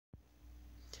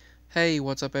Hey,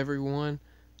 what's up, everyone?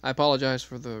 I apologize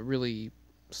for the really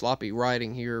sloppy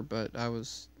writing here, but I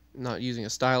was not using a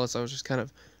stylus. I was just kind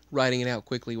of writing it out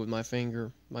quickly with my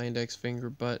finger, my index finger,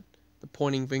 but the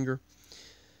pointing finger.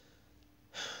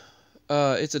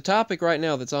 It's a topic right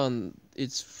now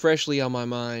it's freshly on my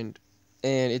mind,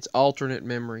 and it's alternate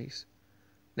memories.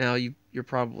 Now, you're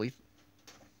probably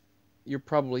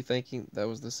thinking that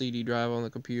was the CD drive on the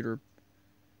computer.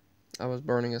 I was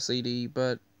burning a CD,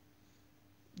 but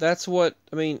that's what,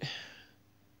 I mean,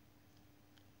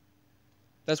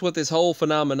 that's what this whole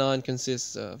phenomenon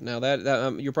consists of. Now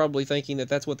you're probably thinking that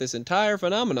that's what this entire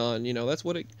phenomenon,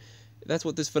 that's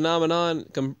what this phenomenon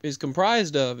is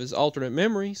comprised of, is alternate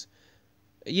memories.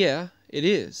 Yeah, it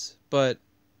is, but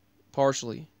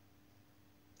partially.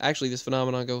 Actually, this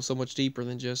phenomenon goes so much deeper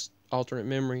than just alternate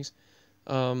memories.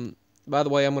 By the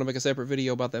way, I'm going to make a separate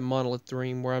video about that monolith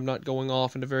dream where I'm not going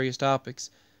off into various topics.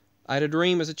 I had a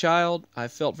dream as a child. I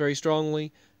felt very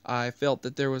strongly. I felt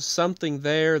that there was something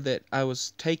there, that I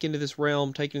was taken to this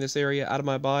realm, taken to this area out of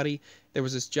my body. There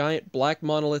was this giant black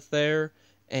monolith there,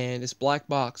 and this black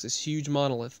box, this huge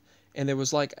monolith. And it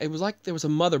was like there was a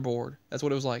motherboard. That's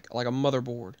what it was like a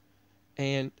motherboard.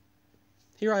 And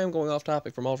here I am going off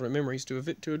topic from alternate memories to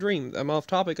a dream. I'm off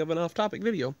topic of an off topic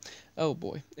video. Oh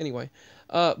boy. Anyway,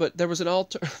 but there was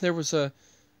there was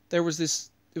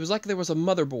this. It was like there was a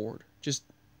motherboard, just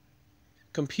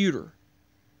computer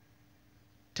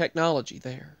technology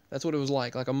there. That's what it was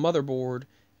like a motherboard,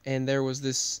 and there was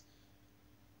this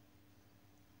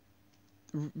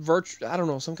I don't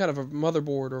know, some kind of a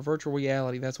motherboard or virtual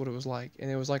reality. That's what it was like. And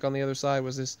it was like on the other side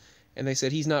was this, and they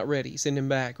said he's not ready, send him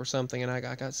back or something, and I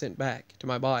got sent back to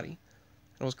my body.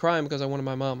 I was crying because I wanted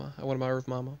my mama. I wanted my earth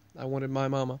mama. I wanted my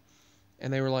mama.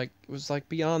 And they were like, it was like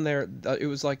beyond there. It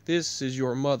was like, this is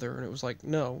your mother. And it was like,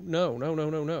 no, no, no, no,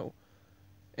 no, no.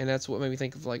 And that's what made me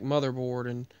think of like motherboard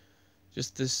and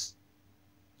just this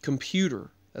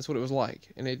computer. That's what it was like.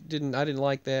 And I didn't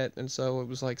like that. And so it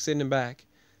was like, send him back.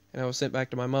 And I was sent back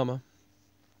to my mama.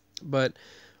 But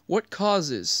what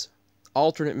causes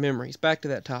alternate memories? Back to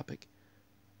that topic.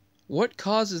 What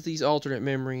causes these alternate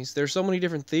memories? There's so many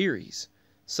different theories.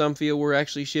 Some feel we're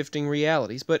actually shifting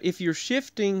realities. But if you're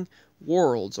shifting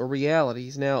worlds or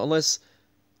realities, now, unless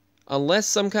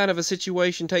some kind of a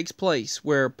situation takes place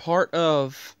where part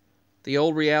of the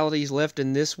old reality is left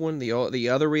in this one, the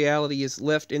other reality is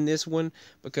left in this one,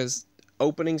 because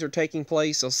openings are taking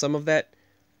place, so some of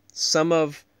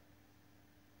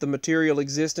the material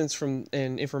existence from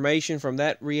and information from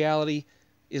that reality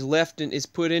is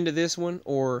put into this one,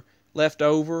 or left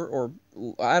over, or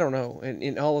I don't know, and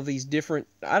in all of these different,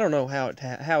 I don't know how it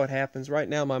happens. Right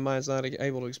now my mind's not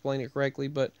able to explain it correctly,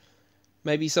 but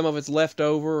maybe some of it's left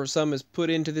over, or some is put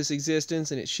into this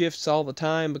existence and it shifts all the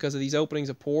time because of these openings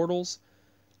of portals.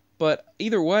 But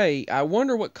either way, I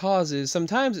wonder what causes.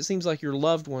 Sometimes it seems like your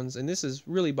loved ones, and this is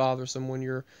really bothersome when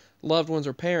your loved ones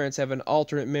or parents have an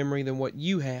alternate memory than what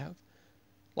you have.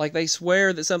 Like they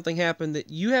swear that something happened that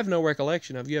you have no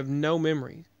recollection of. You have no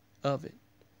memory of it.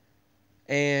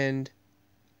 And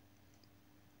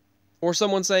or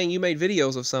someone saying you made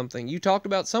videos of something. You talked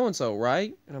about so and so,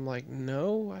 right? And I'm like,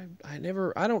 no, I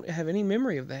don't have any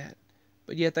memory of that.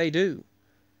 But yet they do.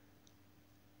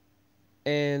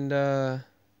 And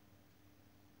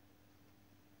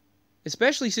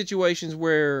especially situations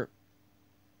where,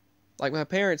 like, my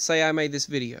parents say I made this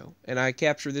video and I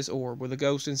captured this orb with a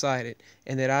ghost inside it,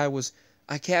 and that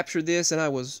I captured this, and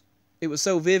it was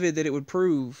so vivid that it would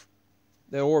prove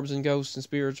that orbs and ghosts and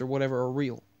spirits or whatever are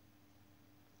real.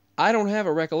 I don't have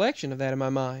a recollection of that in my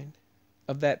mind,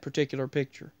 of that particular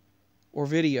picture or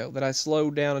video that I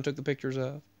slowed down and took the pictures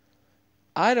of.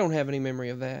 I don't have any memory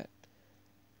of that.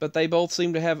 But they both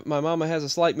seem to have. My mama has a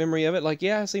slight memory of it, like,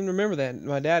 yeah, I seem to remember that. And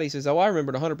my daddy says, oh, I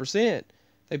remember it 100%.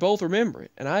 They both remember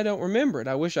it, and I don't remember it.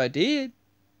 I wish I did.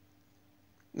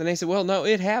 And they said, well, no,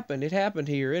 it happened. It happened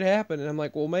here. It happened. And I'm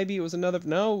like, well, maybe it was another.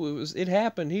 No, it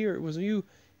happened here. It was you.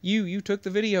 You took the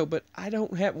video, but why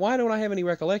don't I have any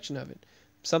recollection of it?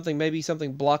 Maybe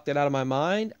something blocked it out of my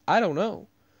mind. I don't know.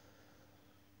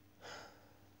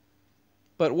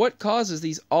 But what causes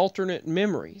these alternate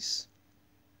memories?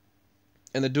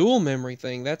 And the dual memory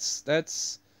thing, that's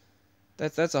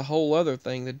a whole other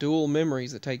thing. The dual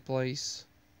memories that take place.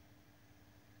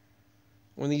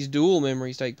 When these dual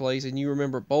memories take place and you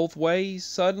remember both ways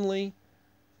suddenly,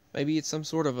 maybe it's some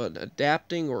sort of an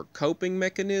adapting or coping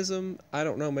mechanism. I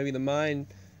don't know. Maybe the mind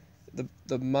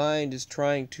is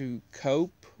trying to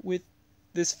cope with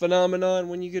this phenomenon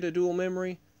when you get a dual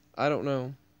memory. I don't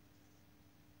know.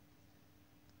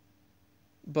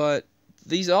 But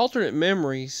these alternate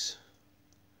memories,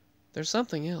 there's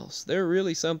something else. They're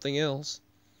really something else.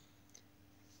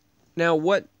 Now,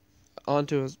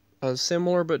 onto a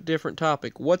similar but different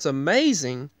topic. What's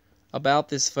amazing about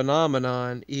this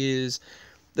phenomenon is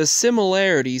the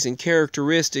similarities and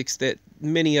characteristics that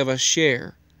many of us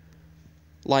share.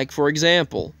 Like, for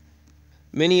example,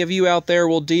 many of you out there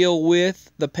will deal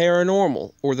with the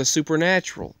paranormal or the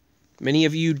supernatural. Many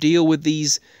of you deal with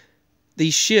these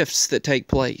shifts that take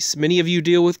place. Many of you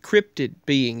deal with cryptid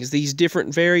beings, these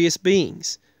different various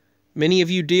beings. Many of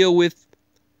you deal with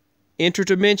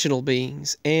interdimensional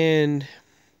beings. And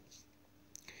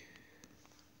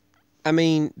I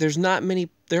mean,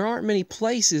 there aren't many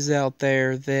places out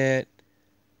there that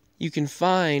you can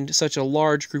find such a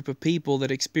large group of people that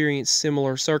experience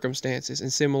similar circumstances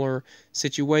and similar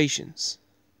situations.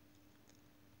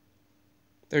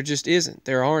 There just isn't.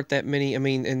 There aren't that many. I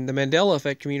mean, and the Mandela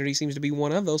Effect community seems to be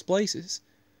one of those places.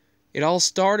 It all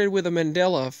started with the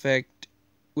Mandela Effect,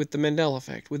 with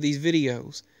these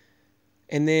videos.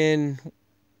 And then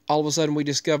all of a sudden we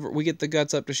get the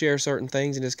guts up to share certain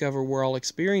things and discover we're all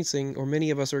experiencing, or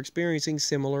many of us are experiencing,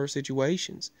 similar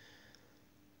situations.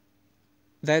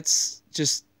 That's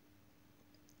just,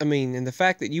 I mean, and the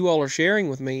fact that you all are sharing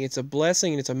with me, it's a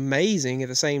blessing and it's amazing at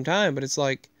the same time, but it's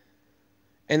like,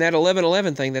 and that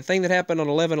 11/11 thing, that thing that happened on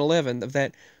 11/11, of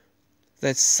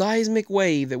that seismic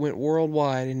wave that went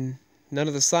worldwide, and none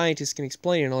of the scientists can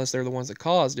explain it unless they're the ones that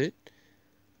caused it.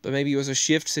 But maybe it was a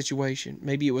shift situation.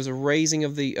 Maybe it was a raising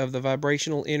of the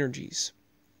vibrational energies.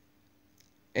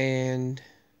 And it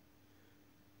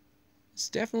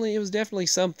was definitely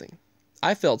something.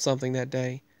 I felt something that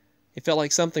day. It felt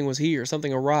like something was here,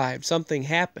 something arrived, something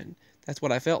happened. That's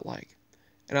what I felt like.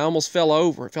 And I almost fell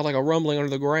over. It felt like a rumbling under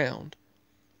the ground.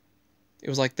 It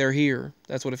was like they're here.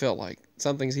 That's what it felt like.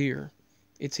 Something's here.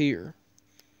 It's here.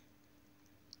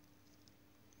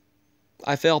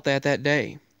 I felt that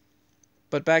day.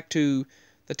 But back to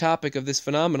the topic of this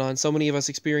phenomenon, so many of us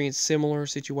experience similar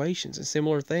situations and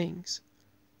similar things.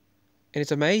 And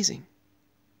it's amazing.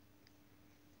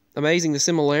 Amazing the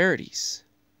similarities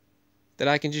that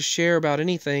I can just share about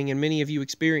anything, and many of you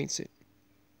experience it.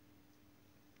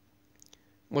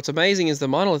 What's amazing is the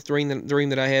monolith dream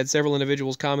that I had. Several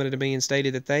individuals commented to me and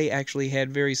stated that they actually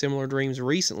had very similar dreams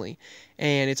recently.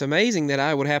 And it's amazing that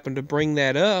I would happen to bring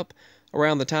that up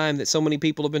around the time that so many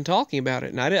people have been talking about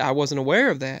it. And I wasn't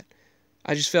aware of that.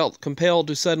 I just felt compelled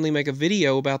to suddenly make a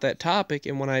video about that topic.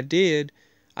 And when I did,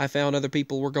 I found other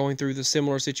people were going through those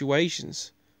similar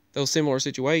situations.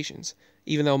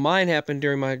 Even though mine happened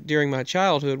during my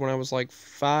childhood when I was like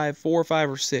 4 or 5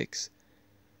 or 6.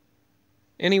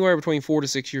 Anywhere between 4 to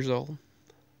 6 years old.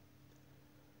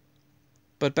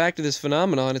 But back to this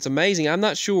phenomenon, it's amazing. I'm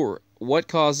not sure what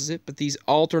causes it, but these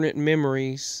alternate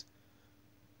memories,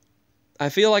 I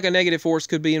feel like a negative force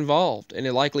could be involved, and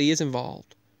it likely is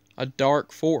involved. A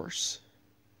dark force.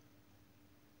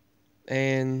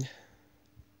 And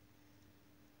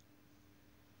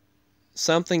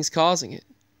something's causing it.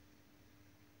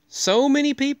 So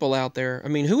many people out there. I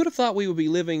mean, who would have thought we would be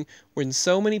living when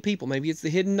so many people, maybe it's the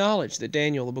hidden knowledge that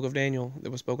the book of Daniel that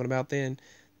was spoken about then,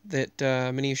 that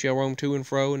many shall roam to and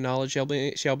fro, and knowledge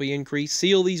shall be increased.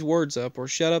 Seal these words up, or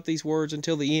shut up these words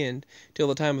until the end, till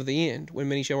the time of the end, when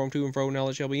many shall roam to and fro, and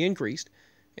knowledge shall be increased,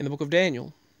 in the book of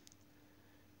Daniel.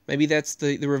 Maybe that's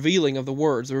the revealing of the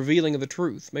words, the revealing of the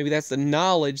truth. Maybe that's the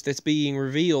knowledge that's being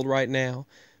revealed right now.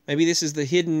 Maybe this is the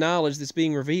hidden knowledge that's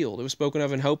being revealed. It was spoken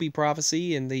of in Hopi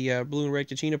prophecy, and the Blue and Red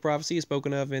Kachina prophecy is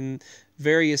spoken of in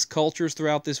various cultures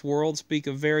throughout this world, speak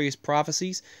of various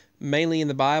prophecies, mainly in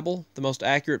the Bible, the most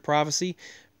accurate prophecy,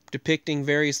 depicting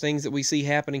various things that we see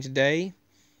happening today.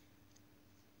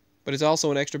 But it's also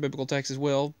an extra biblical text as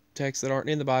well, texts that aren't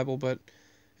in the Bible,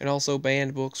 and also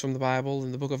banned books from the Bible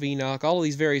and the book of Enoch. All of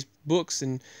these various books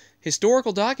and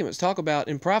historical documents talk about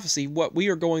in prophecy what we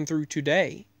are going through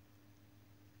today,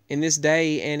 in this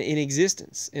day and in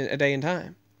existence, in a day and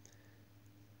time.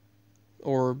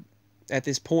 Or at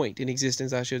this point in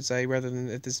existence, I should say, rather than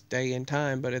at this day and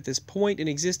time, but at this point in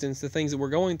existence, the things that we're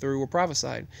going through were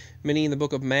prophesied. Many in the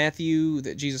book of Matthew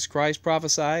that Jesus Christ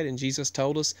prophesied, and Jesus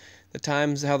told us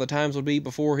how the times would be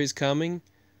before his coming.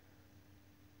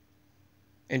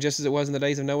 And just as it was in the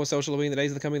days of Noah, so shall it be in the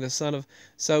days of the coming of the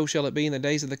so shall it be in the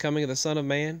days of the coming of the Son of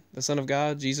Man, the Son of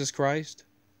God, Jesus Christ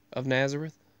of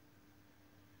Nazareth.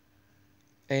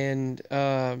 And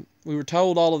we were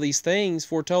told all of these things,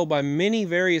 foretold by many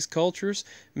various cultures.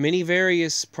 Many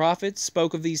various prophets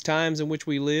spoke of these times in which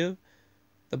we live.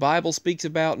 The Bible speaks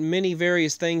about many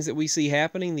various things that we see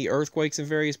happening, the earthquakes in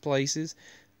various places,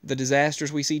 the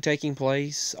disasters we see taking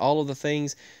place, all of the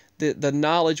things, the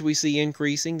knowledge we see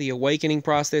increasing, the awakening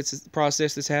process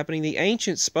that's happening. The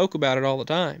ancients spoke about it all the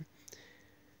time.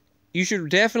 you should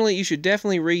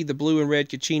definitely read the Blue and Red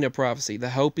Kachina prophecy, the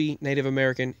Hopi Native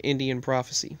American Indian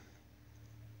prophecy.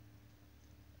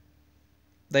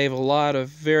 They have a lot of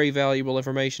very valuable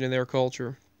information in their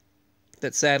culture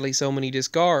that sadly so many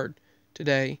discard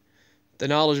today. The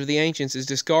knowledge of the ancients is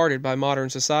discarded by modern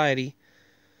society.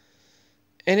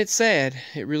 And it's sad.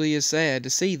 It really is sad to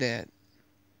see that.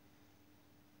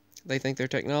 They think their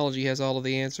technology has all of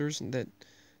the answers and that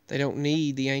they don't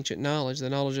need the ancient knowledge, the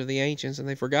knowledge of the ancients, and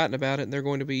they've forgotten about it, and they're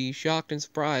going to be shocked and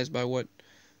surprised by what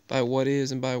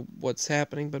is and by what's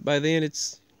happening. But by then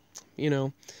it's,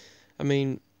 I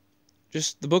mean,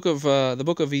 just the book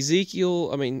of Ezekiel,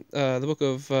 the book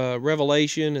of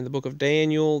Revelation and the book of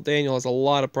Daniel. Daniel has a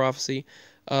lot of prophecy.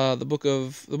 The book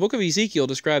of Ezekiel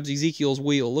describes Ezekiel's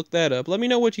wheel. Look that up. Let me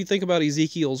know what you think about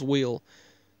Ezekiel's wheel.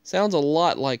 Sounds a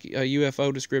lot like a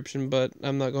UFO description, but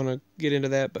I'm not going to get into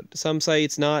that. But some say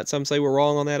it's not. Some say we're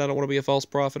wrong on that. I don't want to be a false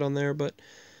prophet on there. But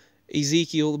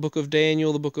Ezekiel, the book of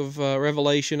Daniel, the book of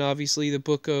Revelation, obviously, the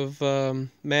book of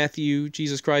Matthew.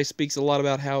 Jesus Christ speaks a lot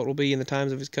about how it will be in the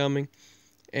times of his coming.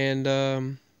 And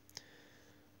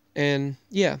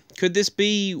yeah, could this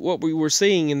be what we were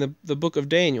seeing in the book of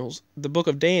Daniel? The book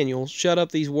of Daniel, shut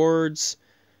up these words,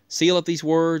 seal up these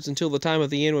words until the time of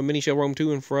the end when many shall roam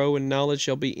to and fro and knowledge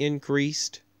shall be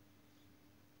increased.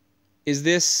 Is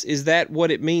that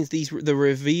what it means? The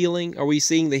revealing? Are we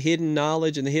seeing the hidden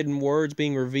knowledge and the hidden words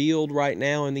being revealed right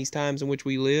now in these times in which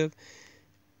we live?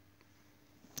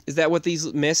 Is that what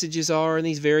these messages are and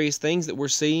these various things that we're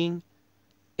seeing?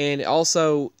 And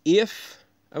also, I've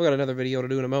got another video to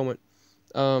do in a moment.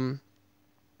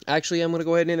 Actually, I'm going to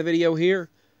go ahead and end the video here.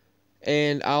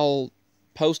 And I'll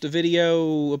post a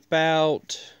video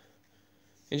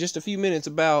in just a few minutes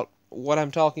about what I'm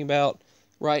talking about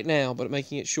right now, but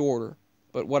making it shorter.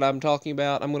 But what I'm talking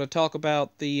about, I'm going to talk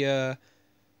about the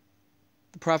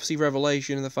prophecy of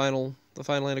Revelation and the final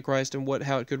Antichrist and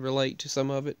how it could relate to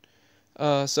some of it.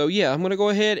 So yeah, I'm going to go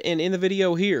ahead and end the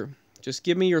video here. Just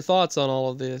give me your thoughts on all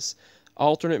of this.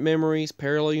 Alternate memories,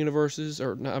 parallel universes,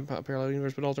 or not parallel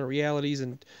universes, but alternate realities,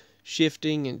 and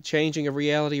shifting and changing of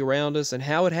reality around us, and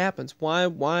how it happens.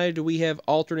 Why do we have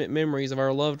alternate memories of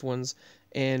our loved ones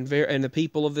and the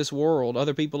people of this world,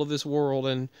 other people of this world,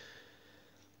 and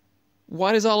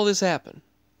why does all of this happen?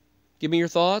 Give me your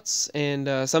thoughts,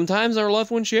 and sometimes our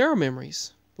loved ones share our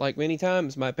memories. Like many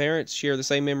times, my parents share the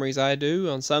same memories I do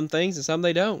on some things, and some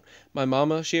they don't. My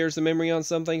mama shares the memory on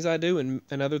some things I do, and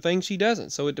other things she doesn't.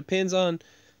 So it depends on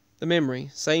the memory.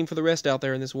 Same for the rest out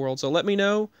there in this world. So let me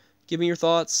know. Give me your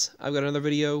thoughts. I've got another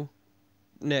video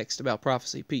next about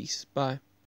prophecy. Peace. Bye.